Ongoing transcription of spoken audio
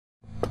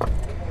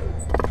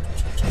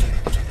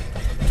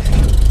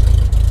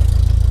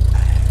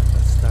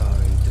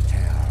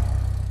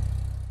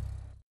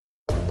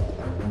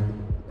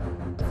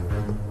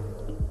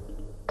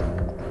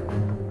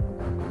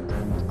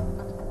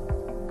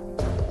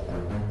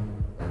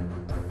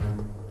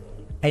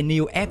a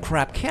new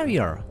aircraft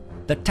carrier,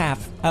 the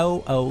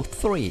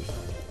TAF-003,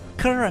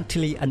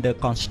 currently under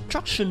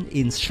construction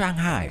in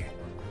Shanghai,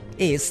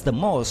 is the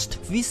most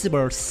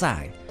visible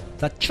sign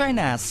that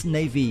China's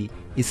Navy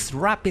is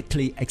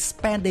rapidly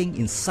expanding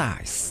in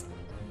size.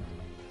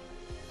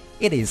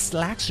 It is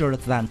larger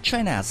than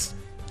China's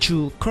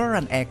two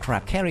current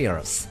aircraft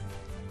carriers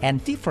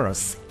and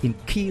differs in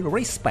key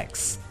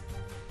respects.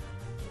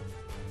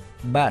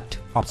 But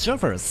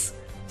observers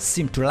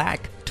seem to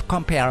like to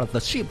compare the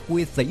ship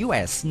with the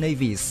US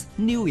Navy's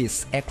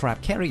newest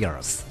aircraft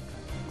carriers,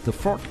 the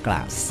Ford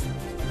class.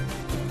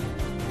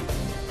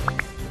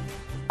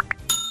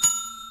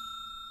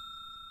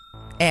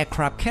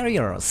 Aircraft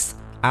carriers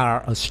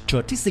are a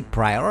strategic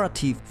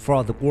priority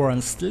for the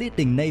world's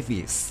leading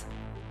navies.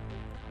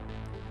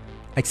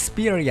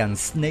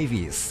 Experienced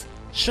navies,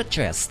 such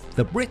as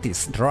the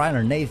British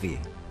Royal Navy,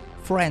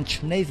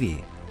 French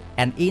Navy,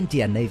 and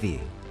Indian Navy,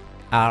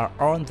 are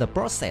on the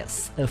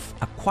process of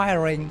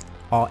acquiring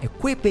or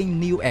equipping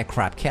new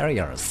aircraft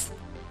carriers.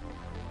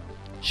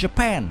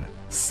 Japan,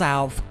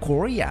 South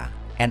Korea,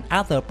 and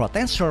other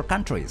potential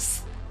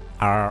countries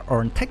are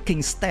on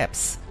taking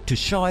steps to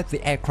join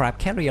the aircraft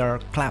carrier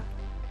club.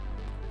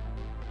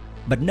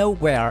 But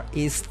nowhere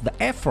is the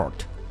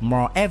effort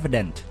more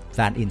evident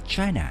than in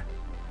China.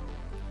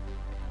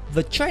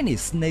 The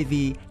Chinese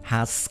Navy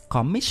has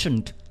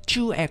commissioned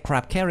two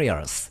aircraft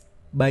carriers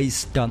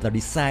based on the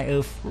design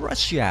of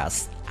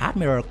Russia's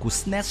Admiral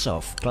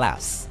Kuznetsov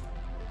class.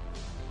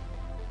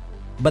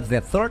 But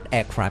their third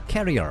aircraft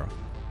carrier,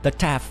 the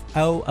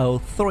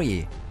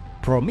TAF-003,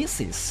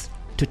 promises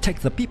to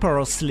take the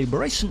People's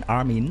Liberation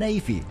Army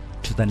Navy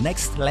to the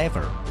next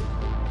level.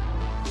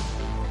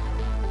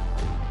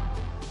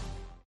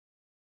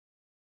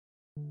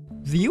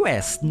 The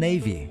US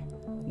Navy,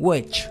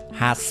 which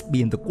has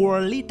been the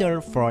world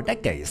leader for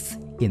decades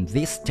in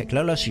this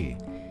technology,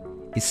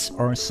 is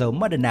also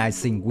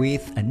modernizing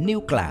with a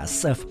new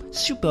class of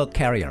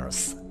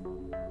supercarriers.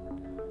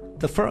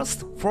 The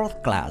first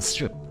Ford-class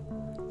ship,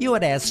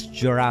 USS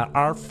Gerald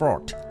R.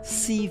 Ford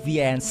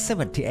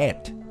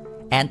CVN-78,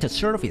 entered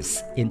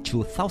service in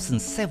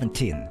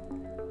 2017.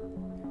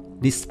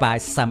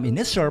 Despite some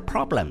initial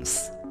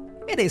problems,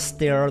 it is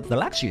still the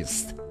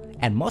largest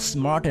and most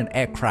modern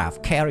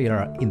aircraft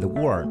carrier in the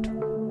world.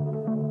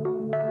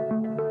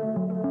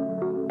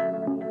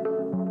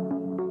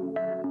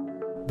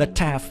 The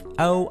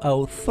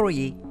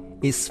TAF-003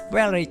 is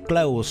very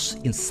close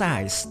in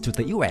size to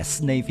the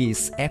US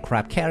Navy's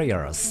aircraft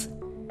carriers,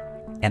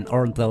 and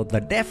although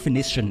the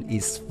definition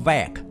is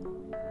vague,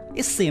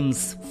 it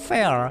seems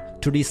fair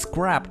to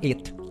describe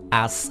it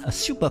as a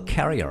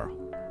supercarrier.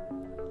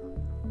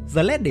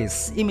 The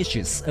latest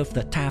images of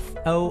the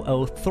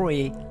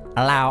TAF-003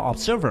 allow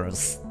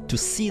observers to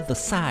see the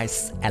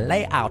size and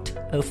layout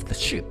of the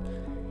ship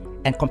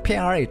and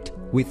compare it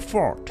with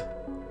Ford.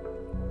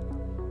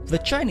 The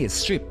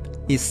Chinese ship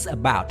is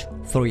about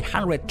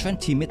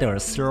 320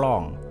 meters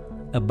long,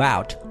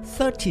 about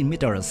 13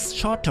 meters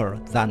shorter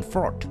than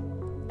Ford,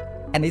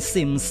 and it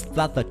seems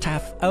that the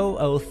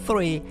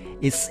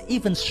TAF-003 is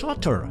even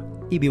shorter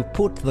if you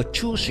put the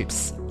two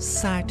ships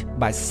side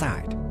by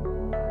side.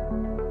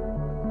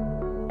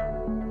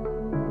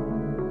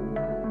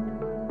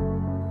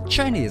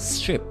 Chinese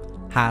ship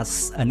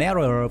has a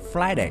narrower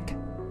flight deck.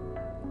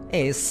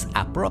 It's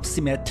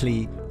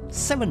approximately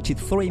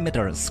 73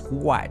 meters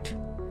wide.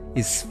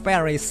 It's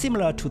very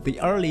similar to the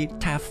early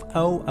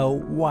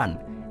TAF-001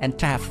 and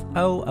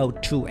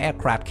TAF-002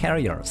 aircraft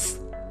carriers.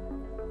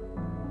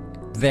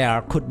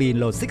 There could be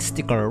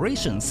logistical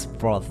reasons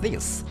for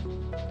this,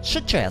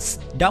 such as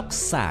dock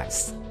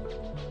size.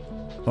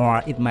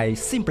 Or it may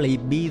simply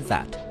be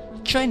that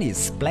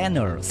Chinese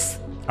planners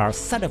are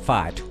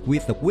satisfied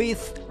with the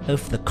width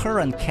of the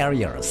current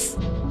carriers.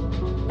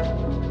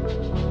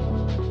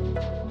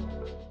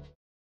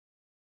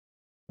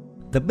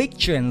 The big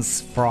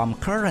change from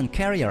current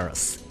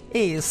carriers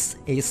is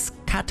its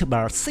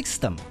catapult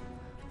system,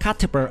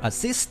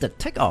 catapult-assisted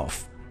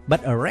takeoff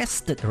but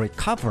arrested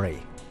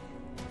recovery,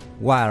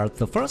 while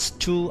the first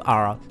two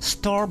are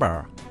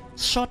starboard,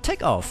 short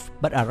takeoff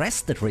but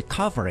arrested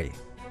recovery.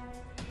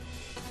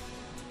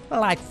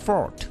 Like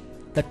Ford,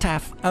 the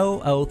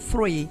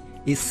TAF-003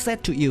 is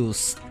said to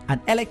use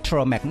an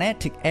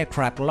electromagnetic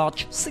aircraft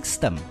launch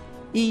system,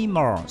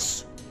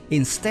 EMLANS,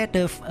 instead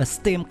of a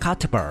steam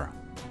catapult.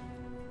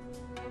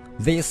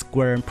 This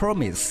will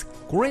promise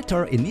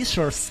greater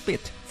initial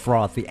speed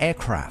for the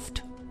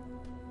aircraft.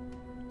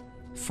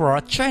 For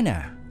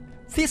China,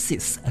 this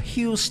is a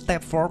huge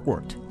step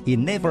forward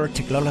in naval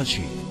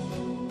technology.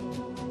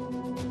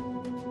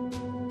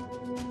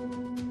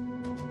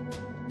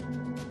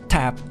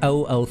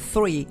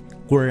 TAF-003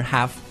 will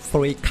have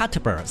 3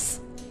 catapults,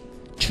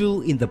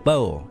 2 in the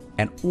bow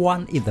and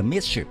 1 in the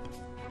midship.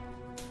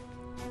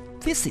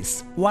 This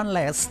is one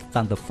less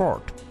than the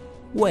Ford,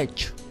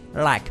 which,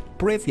 like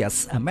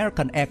previous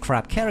American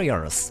aircraft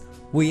carriers,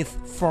 with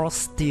 4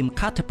 steam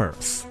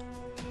catapults.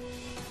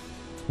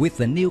 With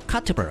the new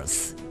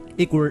catapults,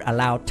 it will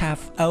allow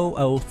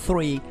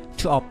TAF-003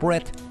 to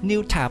operate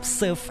new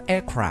types of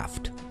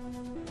aircraft.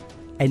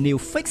 a new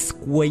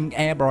fixed-wing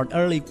airborne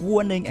early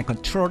warning and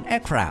control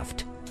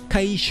aircraft,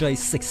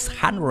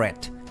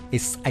 KJ-600,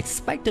 is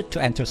expected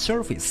to enter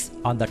service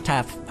on the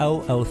TAF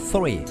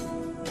 003.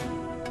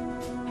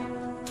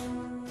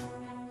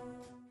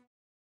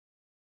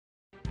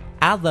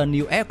 Other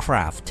new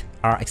aircraft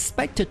are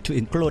expected to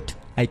include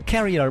a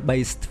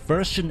carrier-based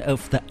version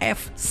of the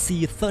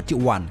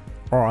FC-31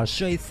 or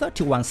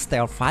J-31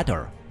 stealth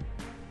fighter,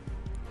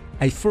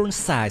 a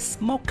full-size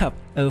mock-up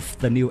of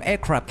the new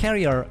aircraft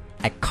carrier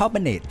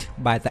accompanied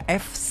by the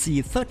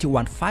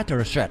FC-31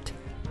 fighter jet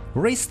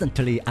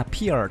recently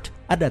appeared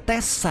at the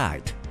test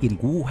site in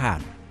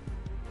Wuhan.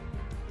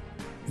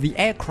 The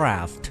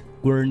aircraft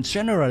will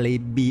generally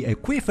be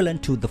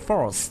equivalent to the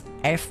Force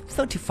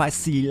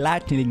F-35C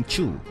Lightning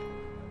II.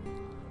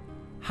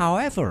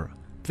 However,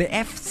 the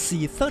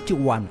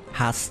FC-31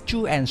 has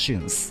two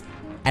engines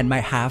and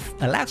may have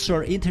a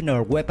larger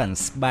internal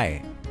weapons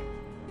bay.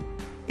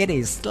 It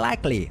is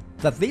likely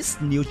that this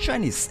new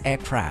Chinese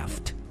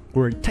aircraft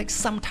will take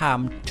some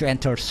time to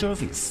enter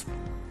service,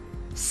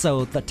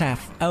 so the TAF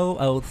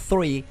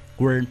 003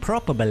 will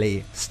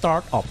probably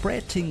start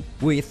operating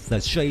with the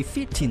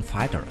J-15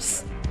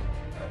 fighters.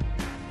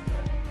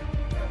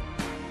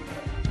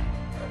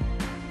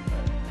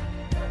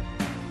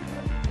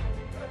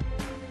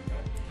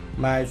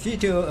 My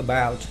video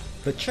about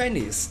the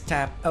Chinese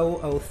TAF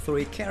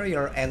 003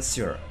 carrier ends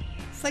here.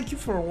 Thank you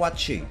for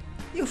watching.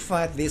 If you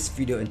find this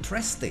video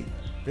interesting,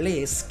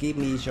 please give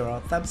me your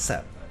thumbs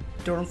up.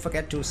 Don't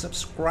forget to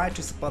subscribe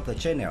to support the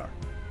channel.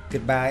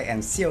 Goodbye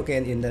and see you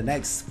again in the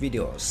next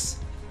videos.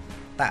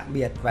 Tạm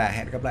biệt và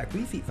hẹn gặp lại quý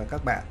vị và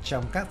các bạn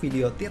trong các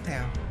video tiếp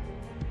theo.